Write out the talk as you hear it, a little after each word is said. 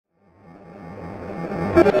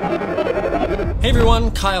Hey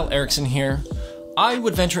everyone, Kyle Erickson here. I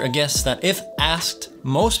would venture a guess that if asked,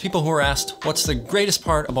 most people who are asked what's the greatest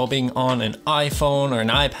part about being on an iPhone or an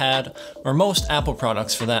iPad, or most Apple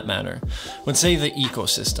products for that matter, would say the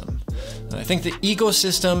ecosystem. I think the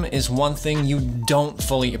ecosystem is one thing you don't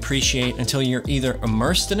fully appreciate until you're either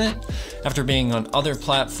immersed in it after being on other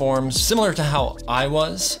platforms, similar to how I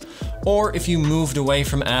was, or if you moved away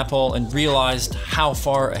from Apple and realized how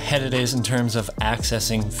far ahead it is in terms of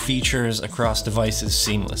accessing features across devices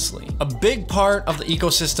seamlessly. A big part of the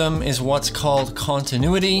ecosystem is what's called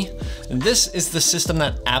continuity. And this is the system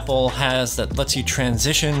that Apple has that lets you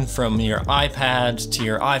transition from your iPad to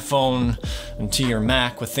your iPhone and to your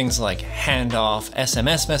Mac with things like handoff,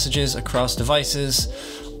 SMS messages across devices,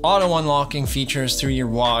 auto unlocking features through your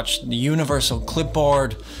watch, the universal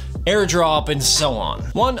clipboard, AirDrop, and so on.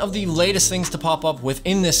 One of the latest things to pop up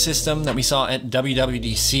within this system that we saw at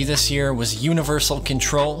WWDC this year was universal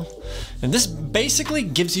control. And this basically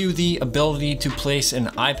gives you the ability to place an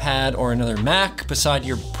iPad or another Mac beside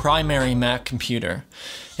your primary Mac computer.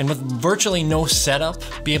 And with virtually no setup,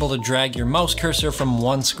 be able to drag your mouse cursor from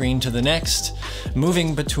one screen to the next,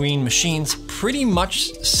 moving between machines pretty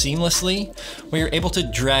much seamlessly, where you're able to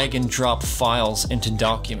drag and drop files into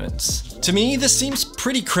documents. To me, this seems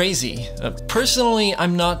pretty crazy. Personally,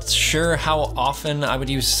 I'm not sure how often I would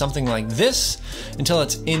use something like this until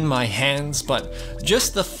it's in my hands, but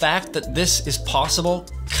just the fact that this is possible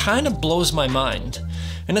kind of blows my mind.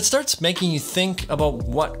 And it starts making you think about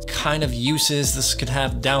what kind of uses this could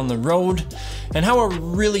have down the road, and how we're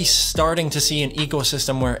really starting to see an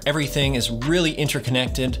ecosystem where everything is really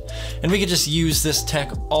interconnected, and we could just use this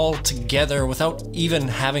tech all together without even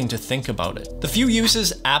having to think about it. The few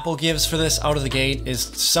uses Apple gives for this out of the gate is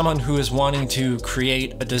someone who is wanting to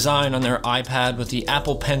create a design on their iPad with the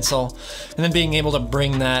Apple Pencil, and then being able to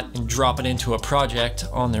bring that and drop it into a project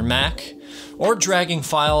on their Mac. Or dragging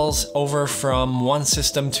files over from one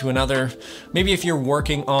system to another, maybe if you're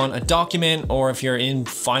working on a document or if you're in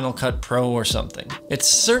Final Cut Pro or something. It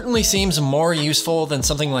certainly seems more useful than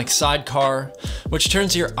something like Sidecar, which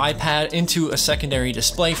turns your iPad into a secondary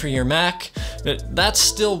display for your Mac. That's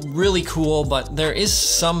still really cool, but there is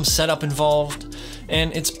some setup involved.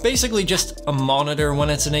 And it's basically just a monitor when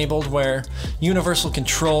it's enabled, where universal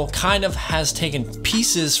control kind of has taken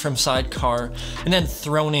pieces from Sidecar and then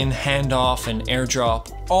thrown in handoff and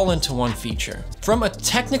AirDrop all into one feature. From a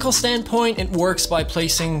technical standpoint, it works by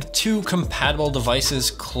placing two compatible devices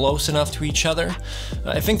close enough to each other.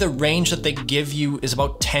 I think the range that they give you is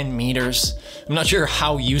about 10 meters. I'm not sure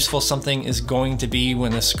how useful something is going to be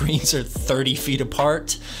when the screens are 30 feet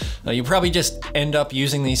apart. You probably just end up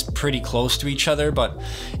using these pretty close to each other, but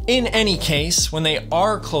in any case, when they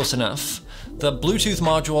are close enough, the Bluetooth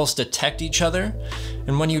modules detect each other,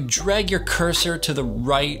 and when you drag your cursor to the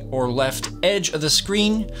right or left edge of the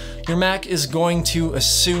screen, your Mac is going to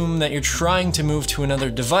assume that you're trying to move to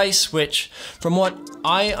another device, which, from what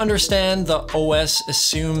I understand, the OS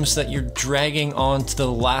assumes that you're dragging onto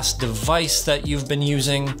the last device that you've been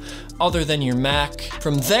using other than your Mac.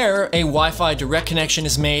 From there, a Wi-Fi direct connection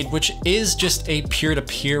is made, which is just a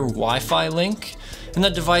peer-to-peer Wi-Fi link. And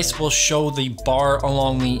that device will show the bar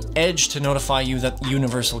along the edge to notify you that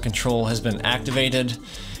universal control has been activated.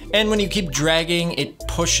 And when you keep dragging, it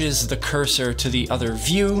pushes the cursor to the other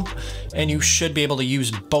view, and you should be able to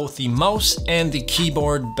use both the mouse and the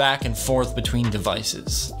keyboard back and forth between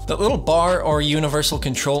devices. The little bar or universal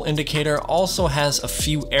control indicator also has a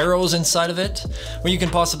few arrows inside of it, where you can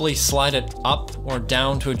possibly slide it up or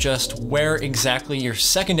down to adjust where exactly your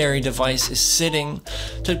secondary device is sitting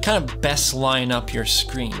to kind of best line up your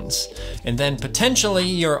screens. And then potentially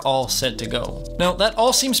you're all set to go. Now that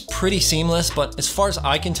all seems pretty seamless, but as far as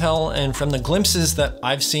I can tell, and from the glimpses that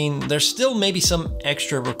I've seen, there's still maybe some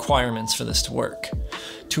extra requirements for this to work.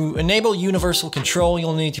 To enable universal control,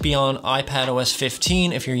 you'll need to be on iPadOS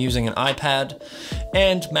 15 if you're using an iPad,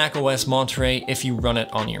 and macOS Monterey if you run it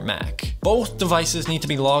on your Mac. Both devices need to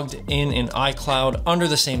be logged in iCloud under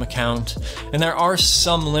the same account, and there are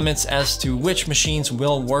some limits as to which machines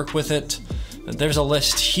will work with it. There's a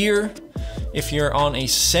list here. If you're on a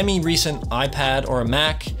semi-recent iPad or a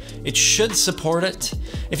Mac, it should support it.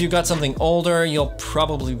 If you've got something older, you'll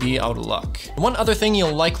probably be out of luck. One other thing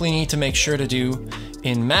you'll likely need to make sure to do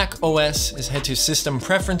in Mac OS is head to System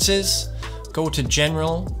Preferences, go to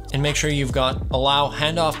General, and make sure you've got Allow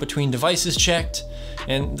Handoff Between Devices checked.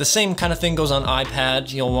 And the same kind of thing goes on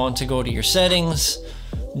iPad. You'll want to go to your Settings,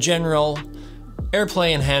 General,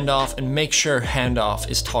 AirPlay and handoff, and make sure handoff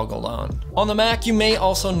is toggled on. On the Mac, you may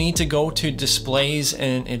also need to go to displays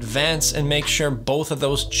and advanced and make sure both of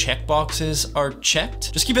those checkboxes are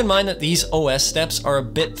checked. Just keep in mind that these OS steps are a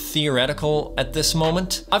bit theoretical at this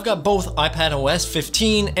moment. I've got both iPadOS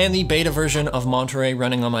 15 and the beta version of Monterey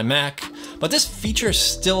running on my Mac, but this feature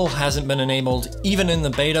still hasn't been enabled even in the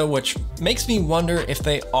beta, which makes me wonder if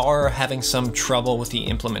they are having some trouble with the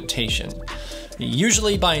implementation.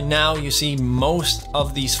 Usually by now you see most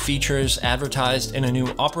of these features advertised in a new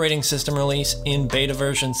operating system release in beta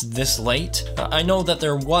versions this late. I know that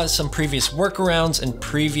there was some previous workarounds in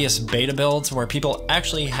previous beta builds where people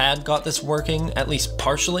actually had got this working, at least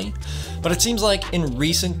partially, but it seems like in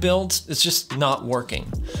recent builds it's just not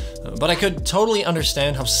working. But I could totally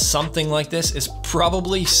understand how something like this is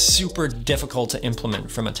probably super difficult to implement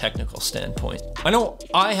from a technical standpoint. I know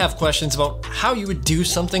I have questions about how you would do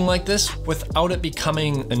something like this without it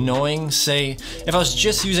becoming annoying. Say, if I was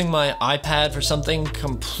just using my iPad for something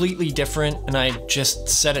completely different and I just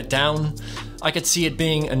set it down, I could see it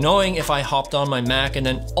being annoying if I hopped on my Mac and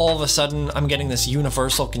then all of a sudden I'm getting this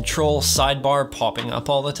universal control sidebar popping up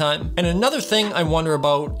all the time. And another thing I wonder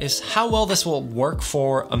about is how well this will work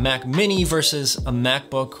for a Mac Mini versus a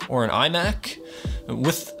MacBook or an iMac.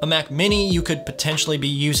 With a Mac Mini, you could potentially be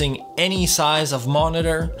using any size of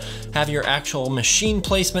monitor, have your actual machine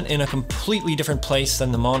placement in a completely different place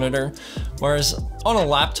than the monitor, whereas on a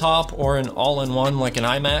laptop or an all-in-one like an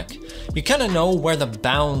iMac, you kind of know where the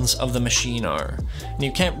bounds of the machine are, and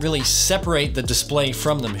you can't really separate the display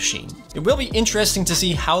from the machine. It will be interesting to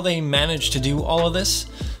see how they manage to do all of this.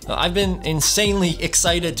 I've been insanely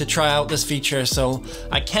excited to try out this feature, so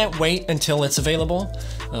I can't wait until it's available.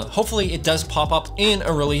 Hopefully it does pop up in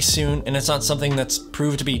a release soon, and it's not something that's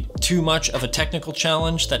proved to be too much of a technical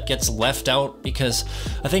challenge that gets left out, because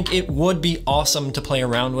I think it would be awesome to play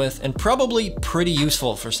around with and probably pretty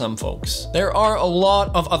useful for some folks. There are a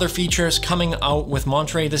lot of other features coming out with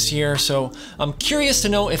Monterey this year, so I'm curious to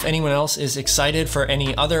know if anyone else is excited for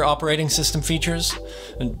any other operating system features.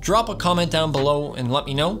 Drop a comment down below and let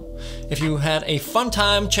me know. If you had a fun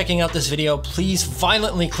time checking out this video, please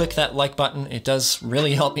violently click that like button. It does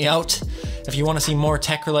really help me out. If you want to see more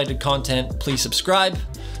tech-related content, please subscribe.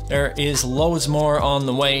 There is loads more on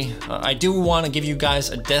the way. I do want to give you guys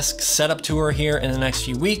a desk setup tour here in the next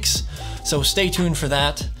few weeks, so stay tuned for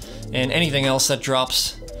that and anything else that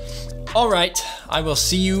drops. All right, I will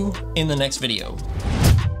see you in the next video.